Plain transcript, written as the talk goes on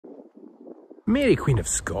Mary, Queen of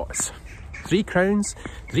Scots. 3 crowns,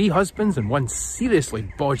 3 husbands and 1 seriously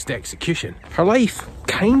bodged execution. Her life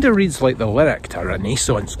kinda reads like the lyric to a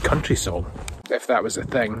Renaissance country song, if that was a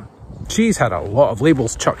thing. She's had a lot of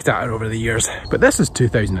labels chucked at her over the years, but this is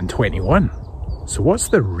 2021. So what's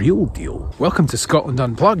the real deal? Welcome to Scotland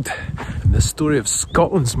Unplugged, and the story of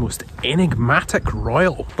Scotland's most enigmatic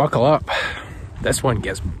royal. Buckle up, this one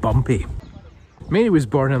gets bumpy. Mary was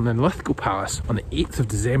born in Linlithgow Palace on the 8th of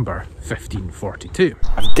December 1542.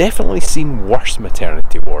 I've definitely seen worse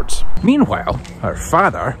maternity wards. Meanwhile, her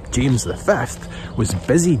father, James V, was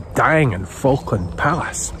busy dying in Falkland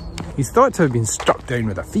Palace. He's thought to have been struck down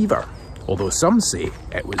with a fever, although some say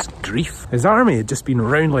it was grief. His army had just been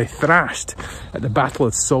roundly thrashed at the Battle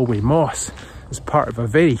of Solway Moss as part of a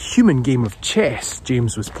very human game of chess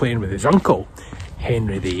James was playing with his uncle,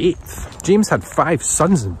 Henry VIII. James had 5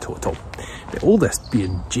 sons in total, the oldest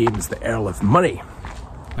being James the Earl of Murray.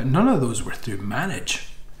 But none of those were through marriage,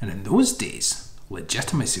 and in those days,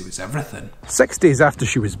 legitimacy was everything. 6 days after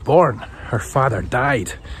she was born, her father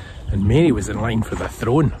died, and Mary was in line for the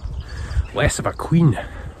throne. Less of a queen,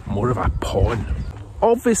 more of a pawn.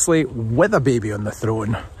 Obviously, with a baby on the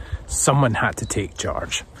throne, someone had to take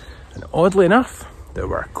charge. And oddly enough, there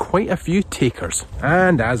were quite a few takers.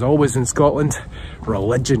 And as always in Scotland,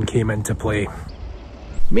 religion came into play.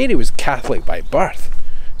 Mary was Catholic by birth,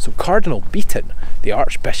 so Cardinal Beaton, the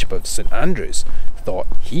Archbishop of St Andrews, thought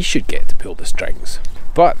he should get to pull the strings.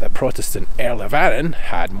 But the Protestant Earl of Arran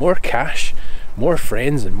had more cash, more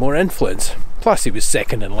friends and more influence, plus he was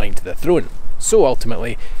second in line to the throne, so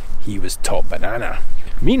ultimately he was top banana.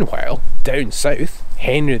 Meanwhile, down south,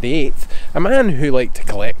 Henry VIII, a man who liked to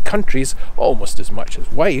collect countries almost as much as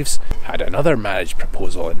wives, had another marriage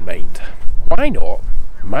proposal in mind. Why not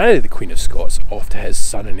marry the Queen of Scots off to his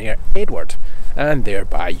son and heir Edward, and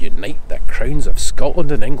thereby unite the crowns of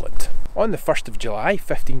Scotland and England? On the 1st of July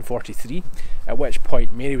 1543, at which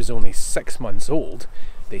point Mary was only 6 months old,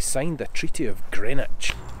 they signed the Treaty of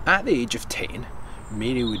Greenwich. At the age of 10,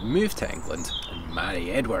 Mary would move to England and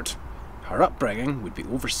marry Edward. Her upbringing would be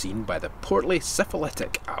overseen by the portly,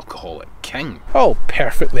 syphilitic, alcoholic king. All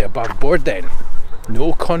perfectly above board then.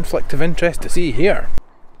 No conflict of interest to see here.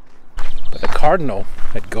 But the Cardinal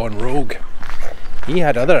had gone rogue. He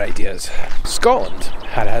had other ideas. Scotland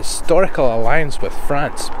had a historical alliance with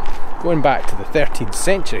France, going back to the 13th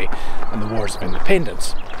century and the Wars of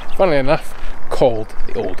Independence, funnily enough called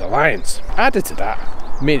the Old Alliance. Added to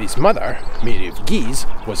that, Mary's mother, Mary of Guise,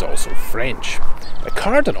 was also French. The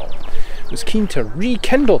Cardinal was keen to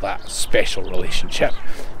rekindle that special relationship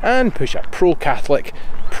and push a pro-Catholic,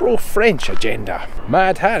 pro-French agenda.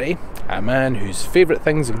 Mad Harry, a man whose favourite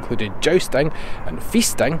things included jousting and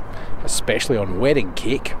feasting, especially on wedding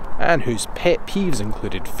cake, and whose pet peeves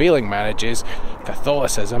included failing marriages,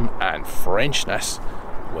 Catholicism and Frenchness,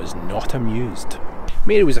 was not amused.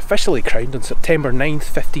 Mary was officially crowned on September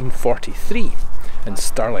 9th, 1543 in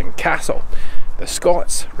Stirling Castle. The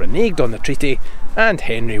Scots reneged on the treaty and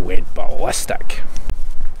Henry went ballistic.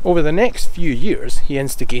 Over the next few years, he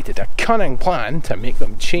instigated a cunning plan to make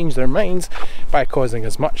them change their minds by causing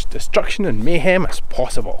as much destruction and mayhem as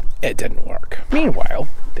possible. It didn't work. Meanwhile,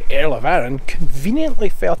 the Earl of Arran conveniently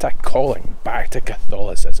felt a calling back to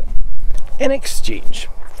Catholicism. In exchange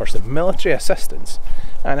for some military assistance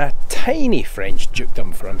and a tiny French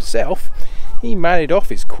dukedom for himself, he married off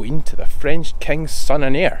his queen to the French king's son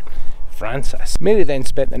and heir, Francis. Mary then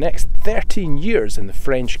spent the next 13 years in the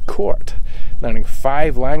French court, learning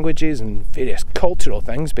 5 languages and various cultural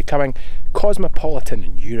things, becoming cosmopolitan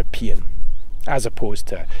and European, as opposed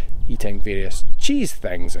to eating various cheese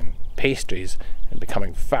things and pastries and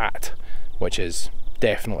becoming fat, which is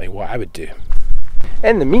definitely what I would do.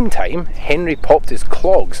 In the meantime, Henry popped his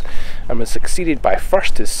clogs and was succeeded by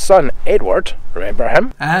first his son Edward, remember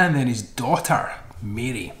him? And then his daughter,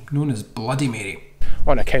 Mary, known as Bloody Mary,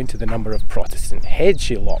 on account of the number of Protestant heads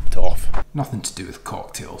she lopped off. Nothing to do with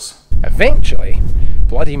cocktails. Eventually,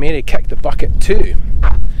 Bloody Mary kicked the bucket too,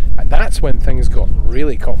 and that's when things got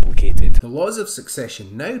really complicated. The laws of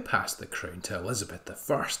succession now passed the crown to Elizabeth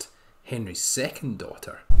I, Henry's second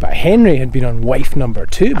daughter. But Henry had been on wife number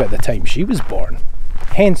 2 by the time she was born,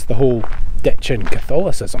 hence the whole ditching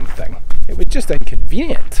Catholicism thing. It was just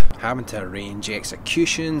inconvenient, having to arrange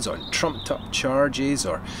executions on trumped up charges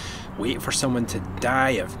or wait for someone to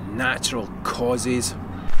die of natural causes.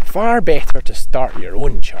 Far better to start your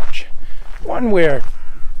own church, one where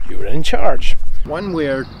you were in charge, one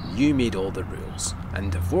where you made all the rules,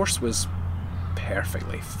 and divorce was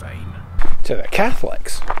perfectly fine. To the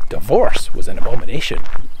Catholics, divorce was an abomination,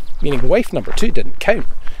 meaning wife number 2 didn't count,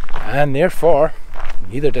 and therefore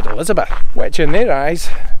Neither did Elizabeth, which in their eyes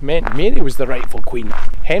meant Mary was the rightful queen.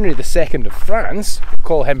 Henry II of France, we'll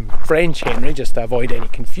call him French Henry just to avoid any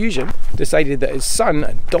confusion, decided that his son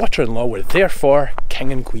and daughter-in-law were therefore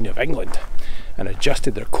King and Queen of England, and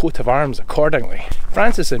adjusted their coat of arms accordingly.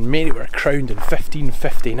 Francis and Mary were crowned in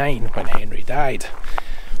 1559 when Henry died,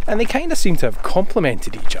 and they kind of seem to have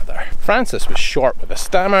complemented each other. Francis was short with a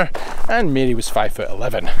stammer, and Mary was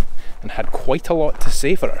 5'11", and had quite a lot to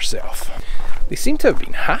say for herself. They seem to have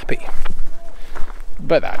been happy,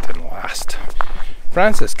 but that didn't last.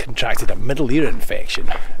 Francis contracted a middle ear infection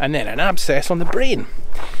and then an abscess on the brain,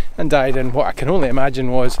 and died in what I can only imagine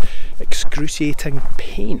was excruciating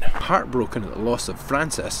pain. Heartbroken at the loss of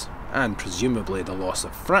Francis, and presumably the loss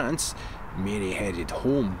of France, Mary headed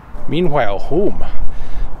home. Meanwhile, home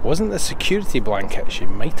wasn't the security blanket she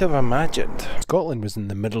might have imagined. Scotland was in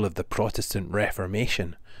the middle of the Protestant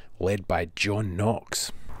Reformation, led by John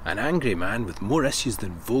Knox. An angry man with more issues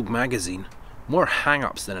than Vogue magazine, more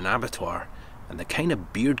hang-ups than an abattoir, and the kind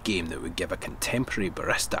of beard game that would give a contemporary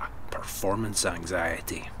barista performance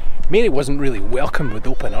anxiety. Mary wasn't really welcomed with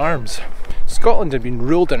open arms. Scotland had been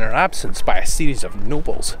ruled in her absence by a series of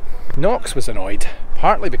nobles. Knox was annoyed,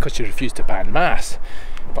 partly because she refused to ban mass,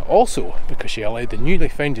 but also because she allowed the newly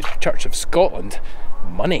founded Church of Scotland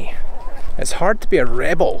money. It's hard to be a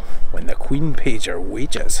rebel when the Queen pays your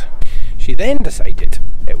wages. She then decided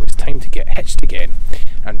it was time to get hitched again,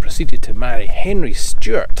 and proceeded to marry Henry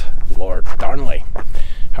Stuart, Lord Darnley,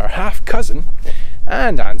 her half-cousin,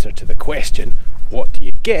 and answer to the question, what do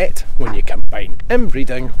you get when you combine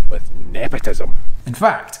inbreeding with nepotism? In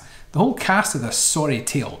fact, the whole cast of this sorry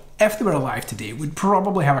tale, if they were alive today, would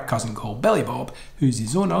probably have a cousin called Billy Bob, who's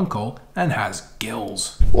his own uncle and has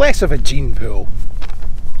gills. Less of a gene pool,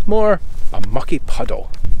 more a mucky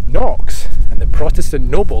puddle. Knox and the Protestant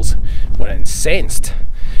nobles were incensed,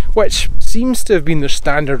 which seems to have been their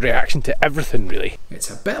standard reaction to everything, really. It's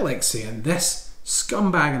a bit like saying this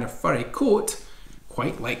scumbag in a furry coat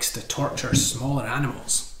quite likes to torture smaller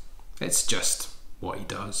animals. It's just what he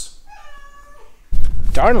does.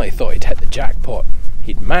 Darnley thought he'd hit the jackpot.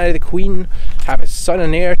 He'd marry the Queen, have his son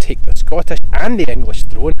and heir take the Scottish and the English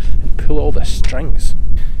throne, and pull all the strings.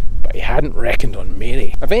 But he hadn't reckoned on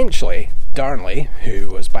Mary. Eventually, Darnley, who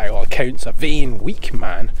was by all accounts a vain, weak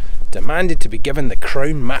man, demanded to be given the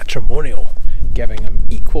crown matrimonial, giving him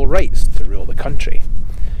equal rights to rule the country.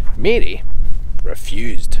 Mary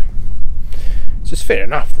refused. Which is fair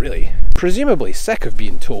enough, really. Presumably sick of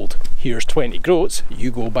being told, here's 20 groats,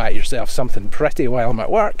 you go buy yourself something pretty while I'm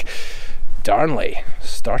at work, Darnley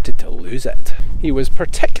started to lose it. He was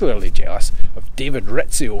particularly jealous of David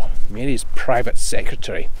Rizzio, Mary's private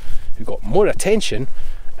secretary, who got more attention,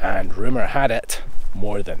 and rumour had it,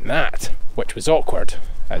 more than that, which was awkward,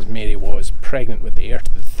 as Mary was pregnant with the heir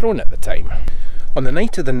to the throne at the time. On the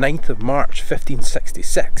night of the 9th of March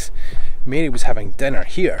 1566, Mary was having dinner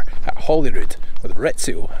here at Holyrood with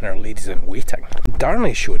Rizzio and her ladies-in-waiting.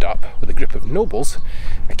 Darnley showed up with a group of nobles,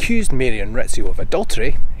 accused Mary and Rizzio of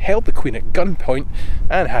adultery, held the Queen at gunpoint,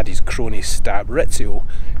 and had his cronies stab Rizzio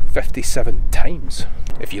 57 times.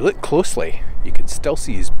 If you look closely, you can still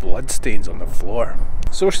see his bloodstains on the floor.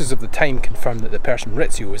 Sources of the time confirmed that the person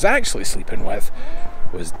Rizzio was actually sleeping with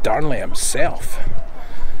was Darnley himself.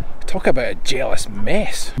 Talk about a jealous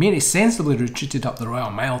mess. Mary sensibly retreated up the Royal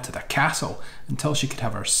Mile to the castle until she could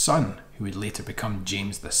have her son, who would later become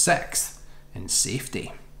James VI, in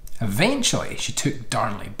safety. Eventually, she took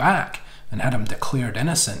Darnley back and had him declared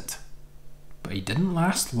innocent. But he didn't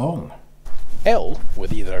last long. Ill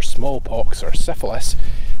with either smallpox or syphilis,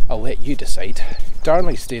 I'll let you decide,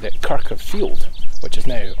 Darnley stayed at Kirk of Field, which is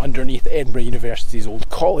now underneath Edinburgh University's old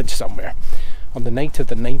college somewhere, on the night of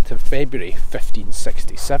the 9th of February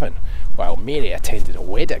 1567, while Mary attended a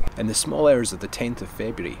wedding. In the small hours of the 10th of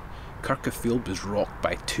February, Kirk of Field was rocked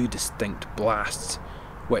by two distinct blasts,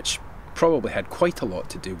 which probably had quite a lot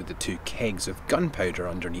to do with the two kegs of gunpowder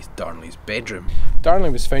underneath Darnley's bedroom. Darnley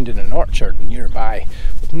was found in an orchard nearby,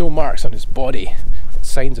 with no marks on his body, but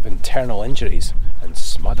signs of internal injuries and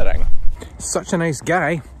smothering. Such a nice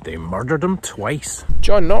guy, they murdered him twice.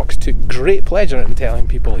 John Knox took great pleasure in telling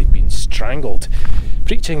people he'd been strangled,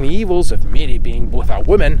 preaching the evils of Mary being both a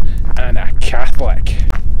woman and a Catholic.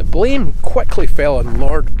 The blame quickly fell on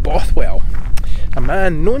Lord Bothwell, a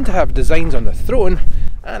man known to have designs on the throne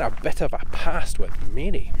and a bit of a past with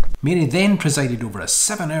Mary. Mary then presided over a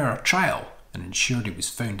 7-hour trial and ensured he was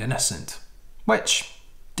found innocent, which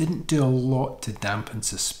didn't do a lot to dampen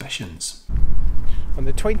suspicions. On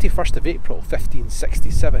the 21st of April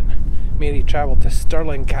 1567, Mary travelled to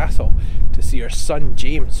Stirling Castle to see her son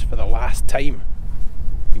James for the last time.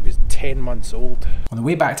 He was 10 months old. On the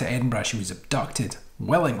way back to Edinburgh, she was abducted,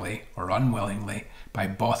 willingly or unwillingly, by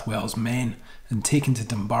Bothwell's men and taken to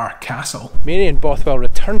Dunbar Castle. Mary and Bothwell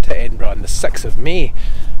returned to Edinburgh on the 6th of May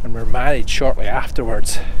and were married shortly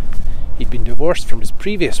afterwards. He'd been divorced from his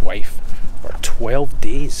previous wife for 12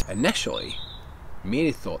 days. Initially,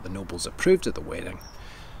 Mary thought the nobles approved of the wedding,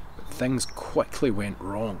 but things quickly went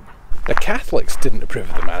wrong. The Catholics didn't approve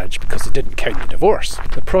of the marriage because it didn't count the divorce.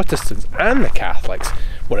 The Protestants and the Catholics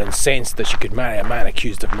were incensed that she could marry a man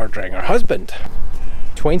accused of murdering her husband.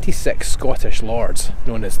 26 Scottish lords,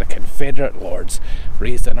 known as the Confederate Lords,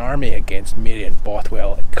 raised an army against Mary and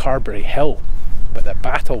Bothwell at Carberry Hill, but the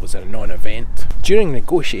battle was a non-event. During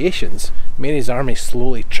negotiations, Mary's army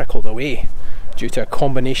slowly trickled away due to a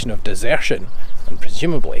combination of desertion and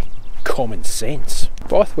presumably common sense.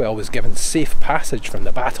 Bothwell was given safe passage from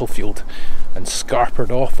the battlefield and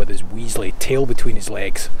scarpered off with his Weasley tail between his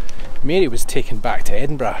legs. Mary was taken back to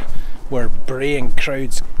Edinburgh, where braying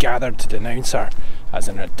crowds gathered to denounce her as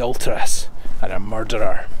an adulteress and a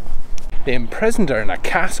murderer. They imprisoned her in a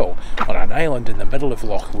castle on an island in the middle of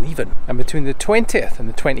Loch Leven, and between the 20th and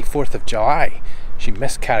the 24th of July, she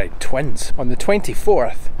miscarried twins. On the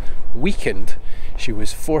 24th, weakened, she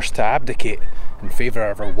was forced to abdicate in favour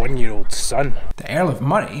of her 1-year-old son. The Earl of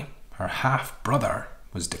Murray, her half-brother,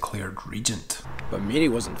 was declared regent. But Mary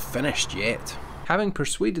wasn't finished yet. Having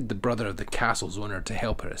persuaded the brother of the castle's owner to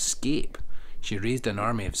help her escape, she raised an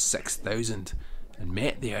army of 6,000 and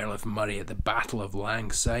met the Earl of Murray at the Battle of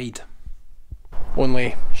Langside.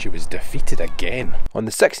 Only she was defeated again. On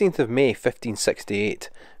the 16th of May 1568,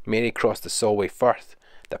 Mary crossed the Solway Firth,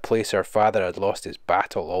 the place her father had lost his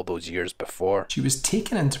battle all those years before. She was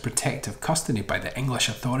taken into protective custody by the English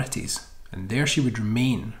authorities, and there she would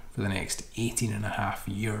remain for the next 18.5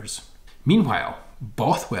 years. Meanwhile,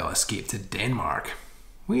 Bothwell escaped to Denmark,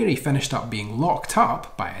 where he finished up being locked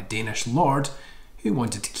up by a Danish lord who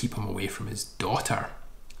wanted to keep him away from his daughter,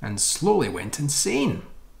 and slowly went insane.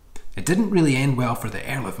 It didn't really end well for the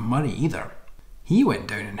Earl of Murray either. He went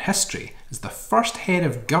down in history as the first head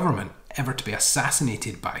of government ever to be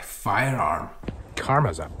assassinated by firearm.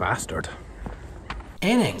 Karma's a bastard.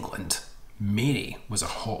 In England, Mary was a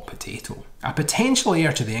hot potato, a potential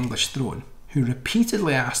heir to the English throne, who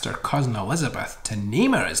repeatedly asked her cousin Elizabeth to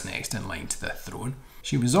name her as next in line to the throne.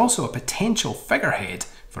 She was also a potential figurehead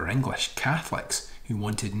for English Catholics, who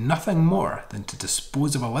wanted nothing more than to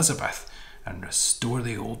dispose of Elizabeth and restore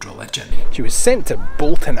the old religion. She was sent to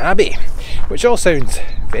Bolton Abbey, which all sounds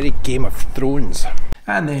very Game of Thrones,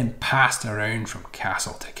 and then passed around from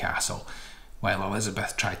castle to castle, while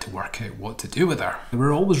Elizabeth tried to work out what to do with her. There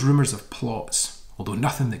were always rumours of plots, although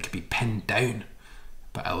nothing that could be pinned down,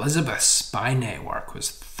 but Elizabeth's spy network was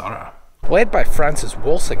thorough. Led by Francis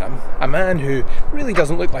Walsingham, a man who really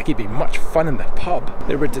doesn't look like he'd be much fun in the pub,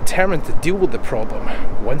 they were determined to deal with the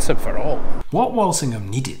problem once and for all. What Walsingham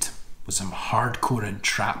needed was some hardcore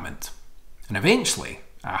entrapment, and eventually,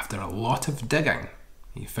 after a lot of digging,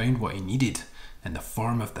 he found what he needed in the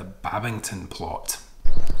form of the Babington plot.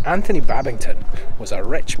 Anthony Babington was a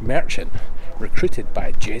rich merchant recruited by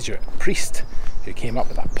a Jesuit priest who came up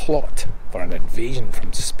with a plot for an invasion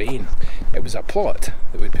from Spain. It was a plot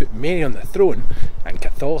that would put Mary on the throne and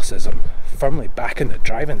Catholicism firmly back in the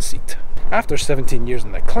driving seat. After 17 years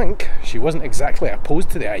in the clink, she wasn't exactly opposed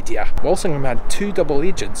to the idea. Walsingham had 2 double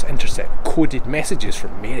agents intercept coded messages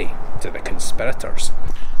from Mary to the conspirators.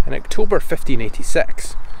 In October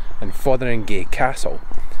 1586, in Fotheringay Castle,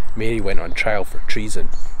 Mary went on trial for treason.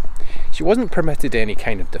 She wasn't permitted any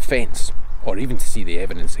kind of defence, or even to see the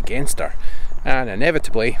evidence against her, and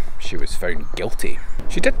inevitably she was found guilty.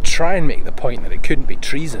 She did try and make the point that it couldn't be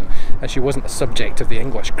treason as she wasn't a subject of the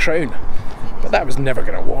English crown, but that was never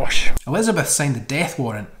going to wash. Elizabeth signed the death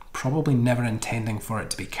warrant, probably never intending for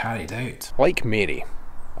it to be carried out. Like Mary,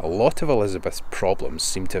 a lot of Elizabeth's problems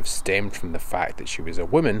seem to have stemmed from the fact that she was a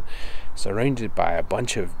woman surrounded by a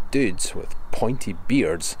bunch of dudes with pointy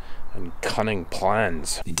beards and cunning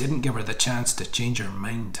plans. They didn't give her the chance to change her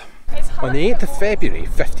mind. On the 8th of February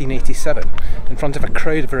 1587, in front of a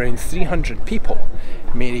crowd of around 300 people,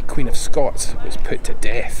 Mary, Queen of Scots, was put to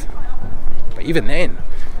death. But even then,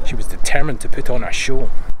 she was determined to put on a show.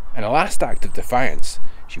 In a last act of defiance,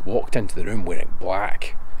 she walked into the room wearing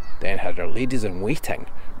black, then had her ladies-in-waiting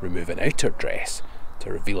remove an outer dress to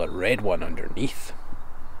reveal a red one underneath,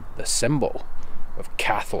 the symbol of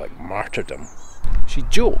Catholic martyrdom. She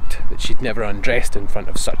joked that she'd never undressed in front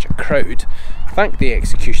of such a crowd, thanked the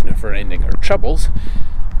executioner for ending her troubles,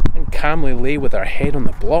 and calmly lay with her head on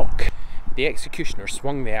the block. The executioner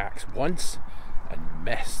swung the axe once and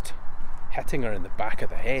missed, hitting her in the back of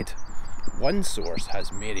the head, One source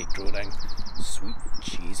has Mary groaning, "Sweet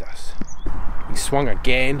Jesus." He swung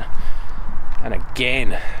again and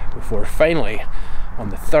again before finally, on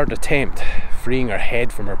the third attempt, freeing her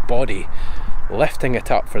head from her body, lifting it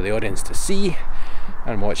up for the audience to see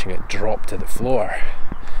and watching it drop to the floor.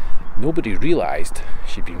 Nobody realised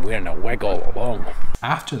she'd been wearing a wig all along.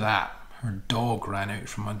 After that, her dog ran out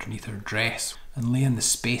from underneath her dress and lay in the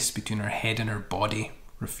space between her head and her body,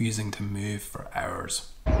 refusing to move for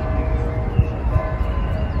hours.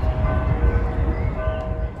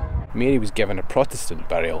 Mary was given a Protestant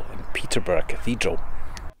burial in Peterborough Cathedral.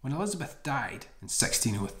 When Elizabeth died in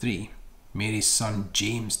 1603, Mary's son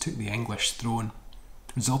James took the English throne,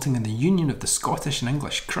 resulting in the union of the Scottish and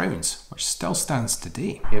English crowns, which still stands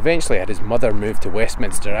today. He eventually had his mother moved to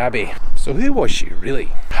Westminster Abbey. So who was she really?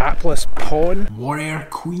 Hapless pawn? Warrior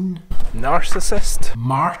queen? Narcissist?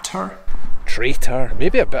 Martyr? Traitor?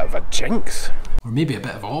 Maybe a bit of a jinx? Or maybe a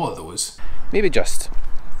bit of all of those? Maybe just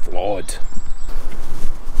flawed?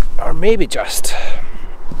 Or maybe just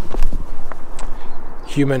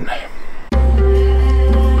human?